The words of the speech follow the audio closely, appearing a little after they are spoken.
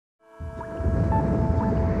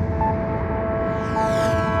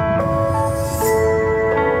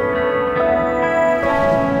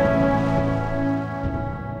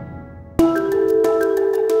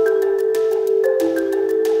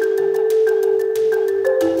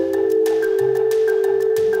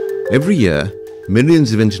Every year,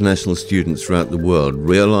 millions of international students throughout the world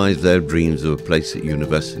realise their dreams of a place at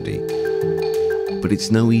university. But it's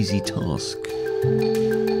no easy task.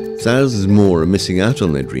 Thousands more are missing out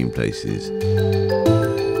on their dream places.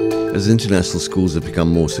 As international schools have become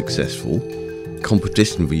more successful,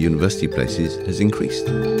 competition for university places has increased.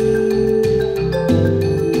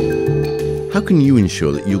 How can you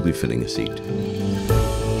ensure that you'll be filling a seat?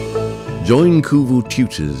 Join Kuvu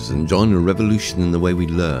Tutors and join a revolution in the way we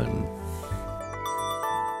learn.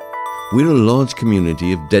 We're a large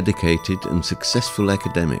community of dedicated and successful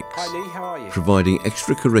academics. Hi Lee, how are you? Providing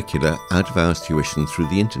extracurricular out-of-hours tuition through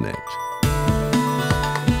the internet.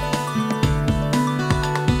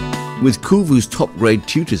 With Kuvu's top-grade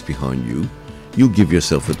tutors behind you, you'll give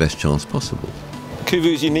yourself the best chance possible.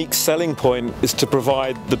 Kuvu's unique selling point is to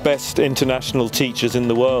provide the best international teachers in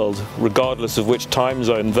the world, regardless of which time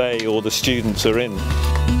zone they or the students are in.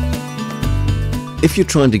 If you're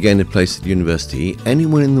trying to gain a place at university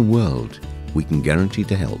anywhere in the world, we can guarantee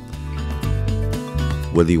to help.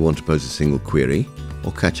 Whether you want to pose a single query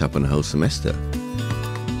or catch up on a whole semester.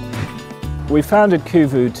 We founded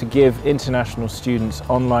Kuvu to give international students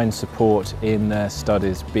online support in their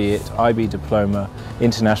studies, be it IB Diploma,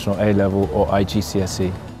 International A-Level or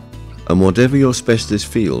IGCSE. And whatever your specialist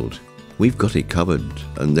field, we've got it covered,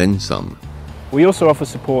 and then some. We also offer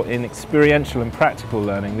support in experiential and practical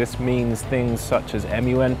learning. This means things such as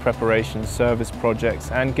MUN preparation, service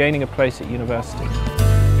projects and gaining a place at university.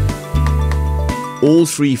 All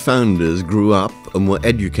three founders grew up and were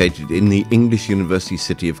educated in the English university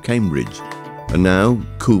city of Cambridge. And now,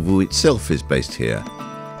 Kuvu itself is based here.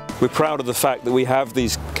 We're proud of the fact that we have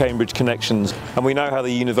these Cambridge connections and we know how the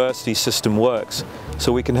university system works,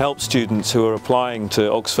 so we can help students who are applying to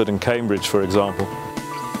Oxford and Cambridge, for example.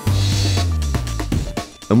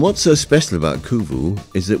 And what's so special about Kuvu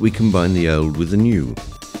is that we combine the old with the new.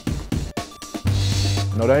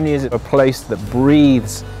 Not only is it a place that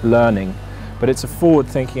breathes learning, but it's a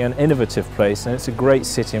forward-thinking and innovative place, and it's a great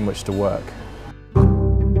city in which to work.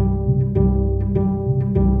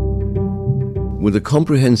 With a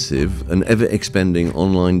comprehensive and ever-expanding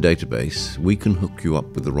online database, we can hook you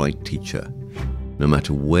up with the right teacher, no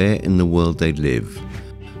matter where in the world they live,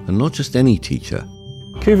 and not just any teacher.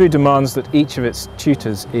 Kuvu demands that each of its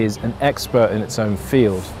tutors is an expert in its own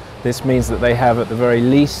field. This means that they have at the very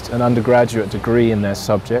least an undergraduate degree in their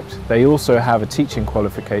subject. They also have a teaching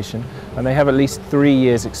qualification, and they have at least 3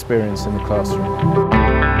 years' experience in the classroom.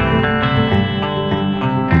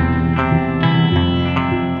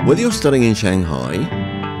 Whether you're studying in Shanghai,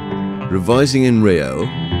 revising in Rio,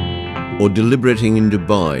 or deliberating in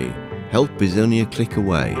Dubai, help is only a click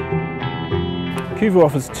away. Kuvu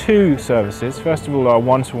offers two services. First of all, our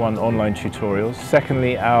one-to-one online tutorials.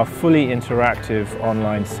 Secondly, our fully interactive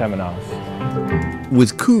online seminars.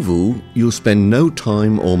 With Kuvu, you'll spend no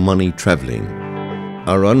time or money travelling.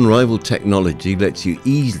 Our unrivaled technology lets you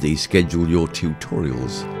easily schedule your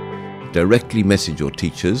tutorials, directly message your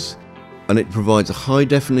teachers, and it provides a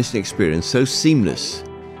high-definition experience so seamless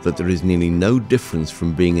that there is nearly no difference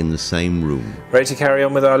from being in the same room. Ready to carry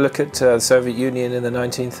on with our look at the Soviet Union in the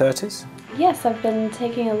 1930s? Yes, I've been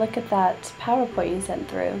taking a look at that PowerPoint you sent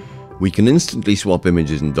through. We can instantly swap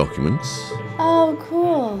images and documents. Oh,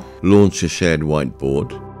 cool. Launch a shared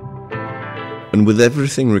whiteboard. And with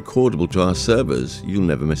everything recordable to our servers, you'll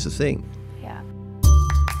never miss a thing. Yeah.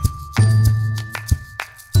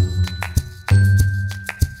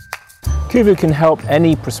 Kuvu can help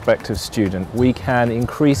any prospective student. We can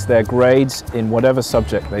increase their grades in whatever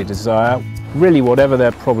subject they desire. Really, whatever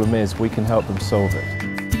their problem is, we can help them solve it.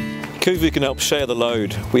 Kuvu can help share the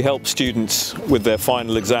load. We help students with their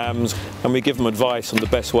final exams and we give them advice on the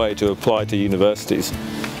best way to apply to universities.